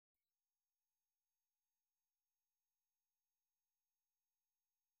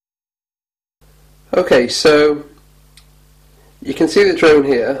Okay, so you can see the drone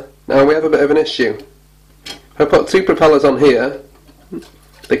here. Now we have a bit of an issue. If I put two propellers on here,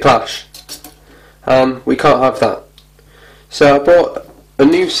 they clash, and we can't have that. So I bought a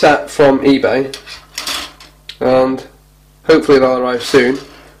new set from eBay, and hopefully they'll arrive soon,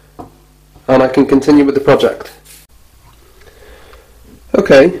 and I can continue with the project.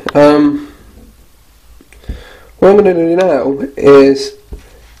 Okay, what I'm going to do now is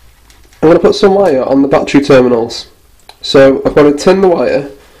I'm going to put some wire on the battery terminals. So I've got to tin the wire,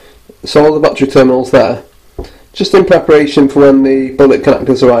 so all the battery terminals there, just in preparation for when the bullet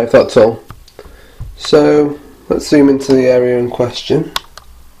connectors arrive, that's all. So let's zoom into the area in question.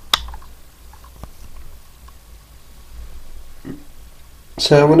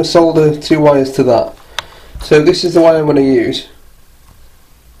 So I'm going to solder two wires to that. So this is the wire I'm going to use,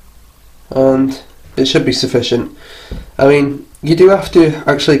 and it should be sufficient. I mean, you do have to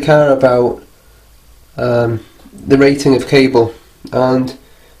actually care about the rating of cable, and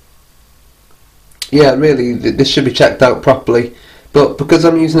yeah, really this should be checked out properly, but because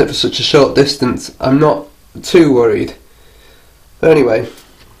I'm using it for such a short distance, I'm not too worried. But anyway,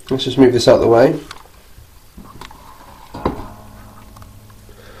 let's just move this out of the way.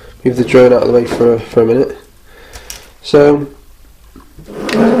 Move the drone out of the way for a minute. So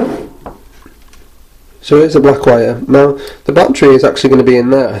here's the black wire. Now the battery is actually going to be in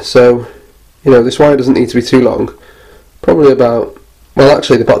there, so you know this wire doesn't need to be too long. Probably about, well,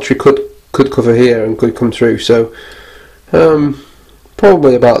 actually the battery could cover here and could come through, so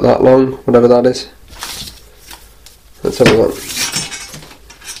probably about that long, whatever that is. Let's have a look.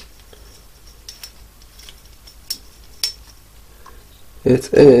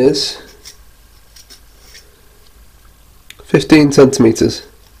 It is 15 centimeters.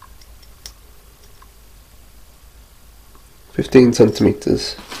 15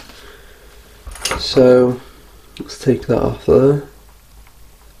 centimeters. So let's take that off there.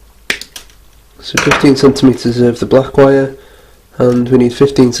 So 15 centimeters of the black wire, and we need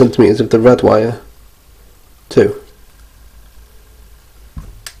 15 centimeters of the red wire too.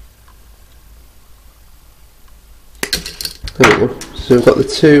 There we go. So we've got the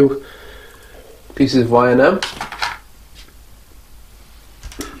two pieces of wire now.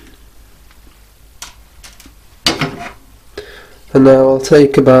 And now I'll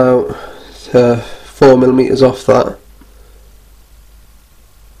take about 4mm off that.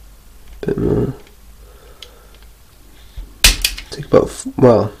 A bit more. Take about,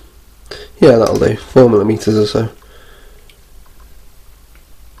 well, yeah, that'll do. 4mm or so.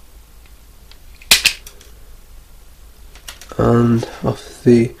 And off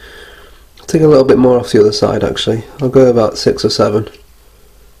the, I'll take a little bit more off the other side actually. I'll go about 6 or 7.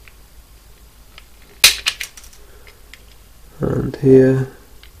 And here.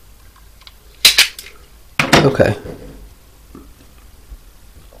 Okay.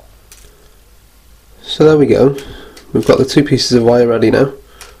 So there we go. We've got the two pieces of wire ready now.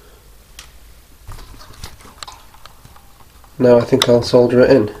 Now I think I'll solder it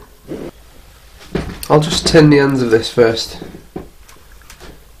in. I'll just tin the ends of this first.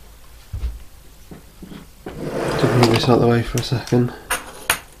 Just move this out of the way for a second.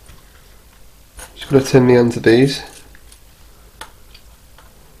 Just got to tin the ends of these.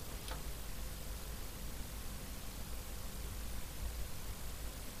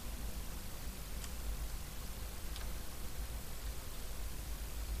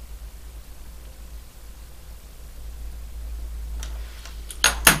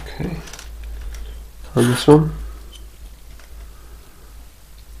 Okay. On this one,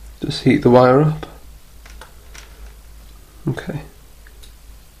 just heat the wire up. Okay.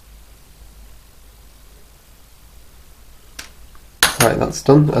 Right, that's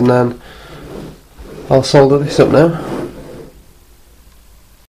done, and then I'll solder this up now.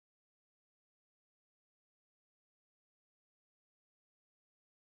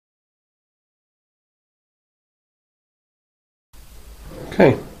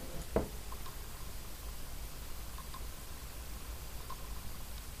 Okay.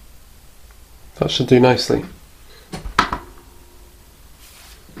 That should do nicely.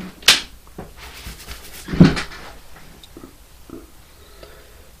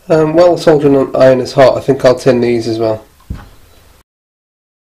 While the soldering iron is hot, I think I'll tin these as well.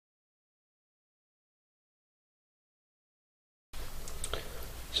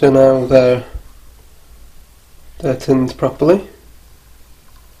 So now they're tinned properly.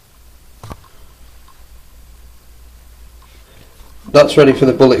 That's ready for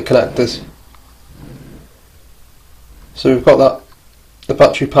the bullet connectors. So we've got the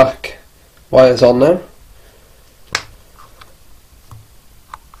battery pack wires on now.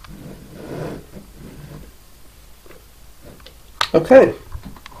 Okay,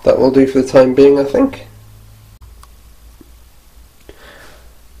 that will do for the time being, I think.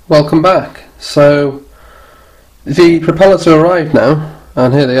 Welcome back. So the propellers have arrived now,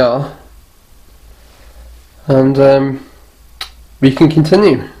 and here they are, and we can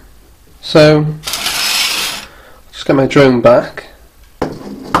continue. So just get my drone back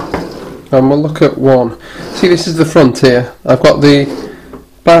and we'll look at one. See, this is the front here. I've got the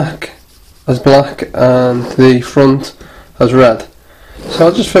back as black and the front as red, so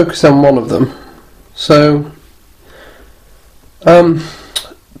I'll just focus on one of them. So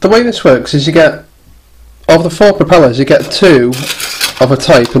the way this works is you get, of the 4 propellers, you get 2 of a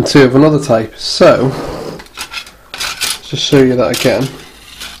type and 2 of another type. So let's just show you that again.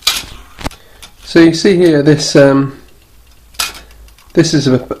 So you see here, this is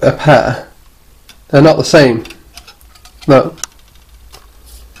a pair. They're not the same. No,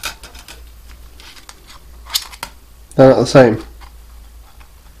 they're not the same.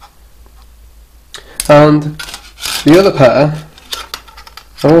 And the other pair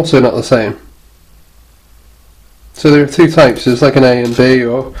are also not the same. So there are 2 types. There's like an A and B,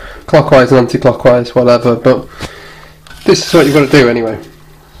 or clockwise and anti-clockwise, whatever. But this is what you've got to do anyway.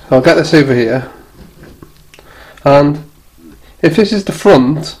 I'll get this over here, and if this is the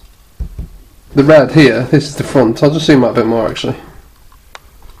front, the red here, this is the front. I'll just zoom out a bit more actually.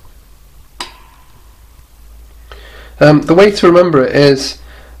 The way to remember it is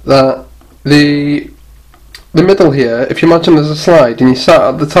that the middle here, if you imagine there's a slide and you sat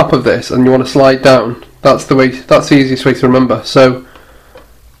at the top of this and you want to slide down, that's the easiest way to remember. So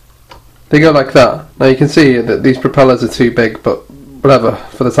they go like that. Now you can see here that these propellers are too big, but whatever,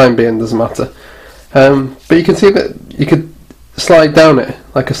 for the time being doesn't matter. But you can see that you could slide down it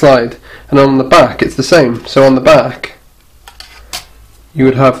like a slide, and on the back it's the same. So on the back you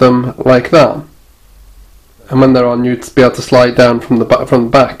would have them like that, and when they're on you'd be able to slide down from the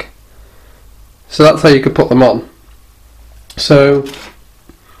back. So that's how you could put them on. So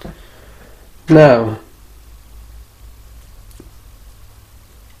now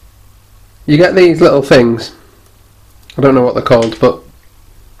you get these little things. I don't know what they're called, but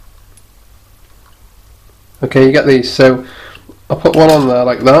okay, you get these. So I'll put one on there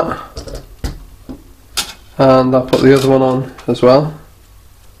like that, and I'll put the other one on as well.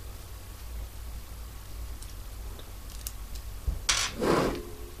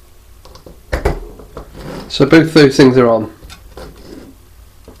 So both those things are on.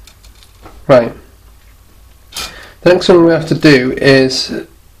 Right. The next one we have to do is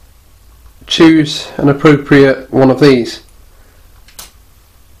choose an appropriate one of these.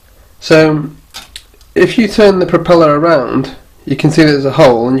 So if you turn the propeller around, you can see there's a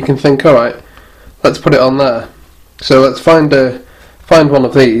hole, and you can think, alright, let's put it on there. So let's find one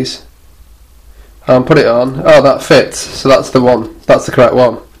of these and put it on. Oh, that fits, so that's the one. That's the correct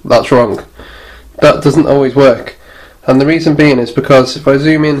one. That's wrong. That doesn't always work, and the reason being is because if I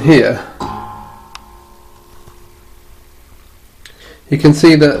zoom in here, you can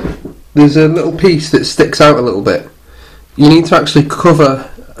see that there's a little piece that sticks out a little bit. You need to actually cover,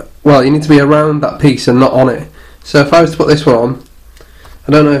 well, you need to be around that piece and not on it. So if I was to put this one on,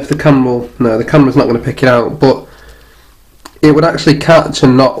 I don't know if the camera will, no, the camera's not going to pick it out, but it would actually catch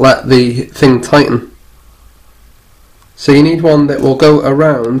and not let the thing tighten. So you need one that will go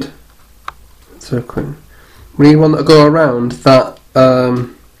around. So we need one that will go around that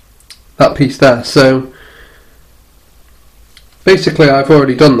that piece there. So basically I've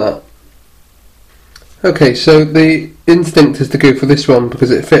already done that. Okay, so the instinct is to go for this one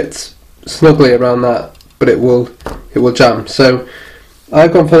because it fits snugly around that, but it will jam. So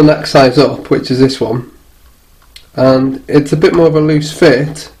I've gone for the next size up, which is this one, and it's a bit more of a loose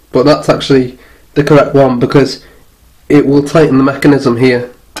fit, but that's actually the correct one because it will tighten the mechanism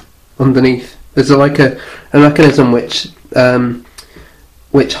here underneath. There's like a mechanism which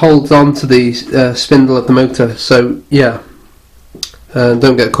holds on to the spindle of the motor. So yeah,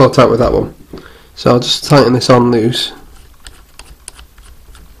 don't get caught out with that one. So I'll just tighten this on loose.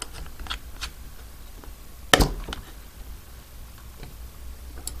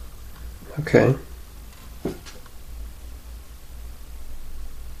 Okay.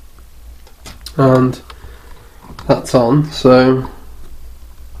 And that's on, so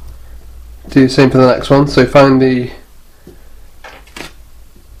do the same for the next one. So find the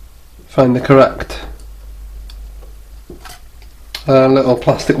correct little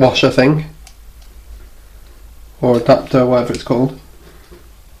plastic washer thing, or adapter, whatever it's called,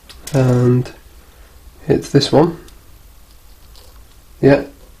 and it's this one. Yeah,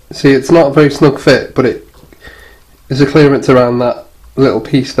 see, it's not a very snug fit, but it is a clearance around that little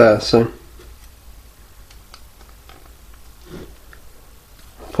piece there. So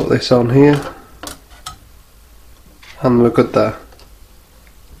put this on here, and we're good there.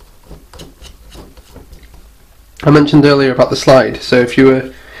 I mentioned earlier about the slide, so if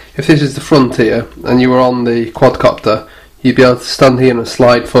this is the front here and you were on the quadcopter, you'd be able to stand here and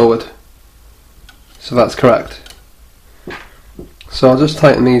slide forward. So that's correct. So I'll just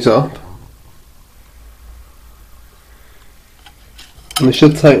tighten these up, and they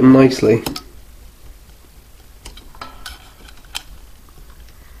should tighten nicely.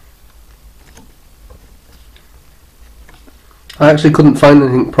 I actually couldn't find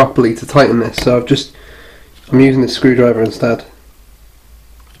anything properly to tighten this, so I'm using this screwdriver instead.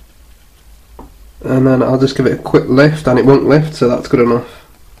 And then I'll just give it a quick lift, and it won't lift, so that's good enough.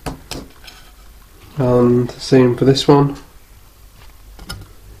 And same for this one.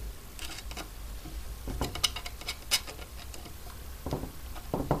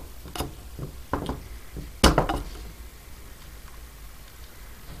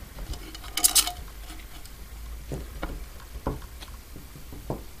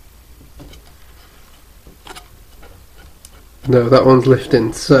 No, that one's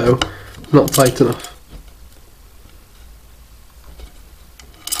lifting, so not tight enough.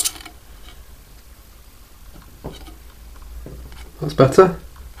 That's better.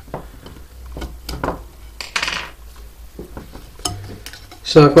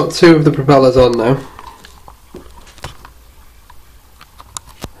 So I've got two of the propellers on now,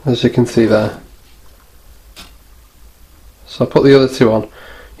 as you can see there. So I'll put the other two on.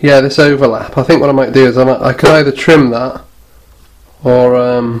 Yeah, this overlap, I think what I might do is I could either trim that or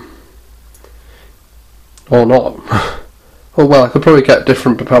not. Oh well, I could probably get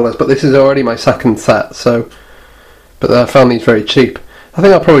different propellers, but this is already my second set, so, but I found these very cheap. I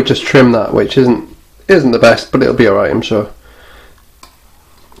think I'll probably just trim that, which isn't the best, but it'll be alright, I'm sure.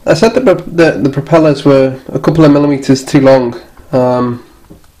 I said that the propellers were a couple of millimeters too long.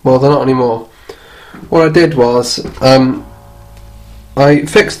 Well, they're not anymore. What I did was I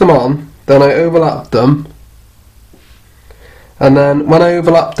fixed them on, then I overlapped them, and then when I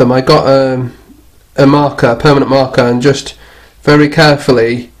overlapped them I got a marker, a permanent marker, and just very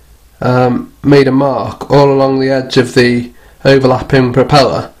carefully made a mark all along the edge of the overlapping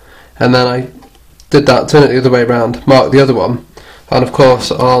propeller, and then I did that, turn it the other way around, mark the other one, and of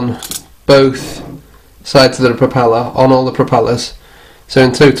course on both sides of the propeller, on all the propellers. So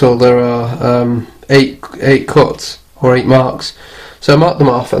in total there are eight cuts, or 8 marks. So I marked them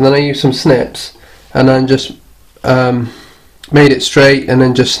off, and then I used some snips, and then just made it straight, and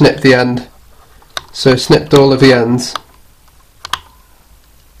then just snipped the end. So snipped all of the ends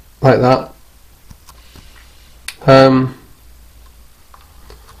like that.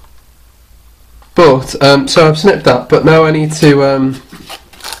 So I've snipped that, but now I need to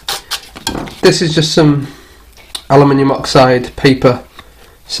this is just some aluminium oxide paper,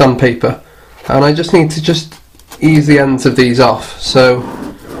 sandpaper, and I just need to ease the ends of these off, so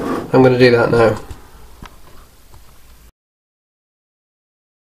I'm going to do that now.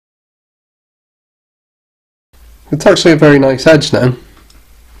 It's actually a very nice edge now.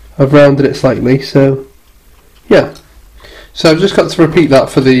 I've rounded it slightly, so yeah. So I've just got to repeat that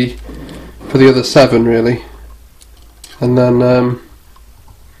for the other 7 really, and then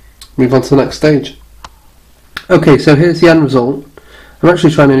move on to the next stage. Okay, so here's the end result. I'm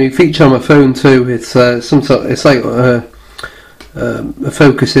actually trying a new feature on my phone too. It's it's like a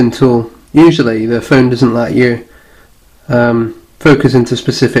focusing tool. Usually the phone doesn't let you focus into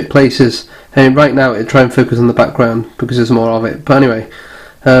specific places, and right now it'll try and focus on the background because there's more of it. But anyway,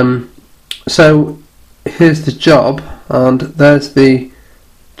 so here's the job, and there's the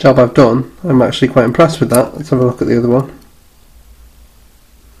job I've done. I'm actually quite impressed with that. Let's have a look at the other one.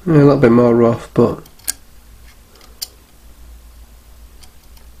 Yeah, a little bit more rough, but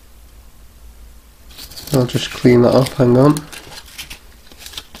I'll just clean that up, hang on.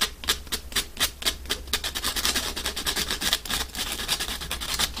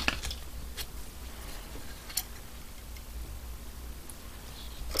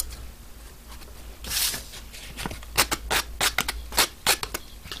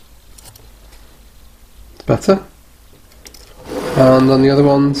 Better. And on the other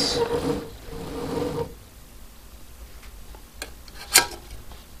ones,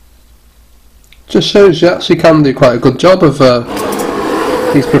 just shows you actually can do quite a good job of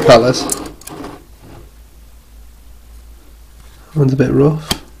these propellers. One's a bit rough.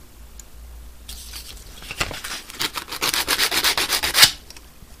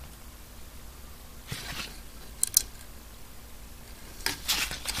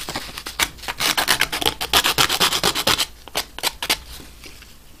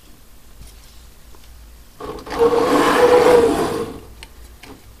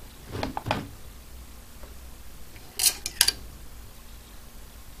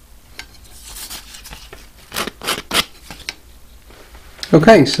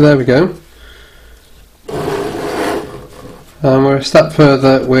 Okay, so there we go. And we're a step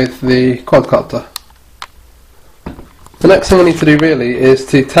further with the quadcopter. The next thing I need to do really is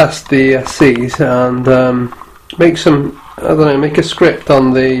to test the ESCs and make some, make a script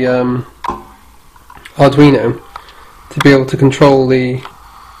on the Arduino to be able to control the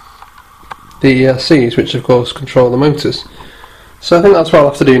ESCs, which of course control the motors. So I think that's what I'll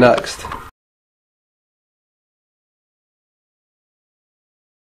have to do next.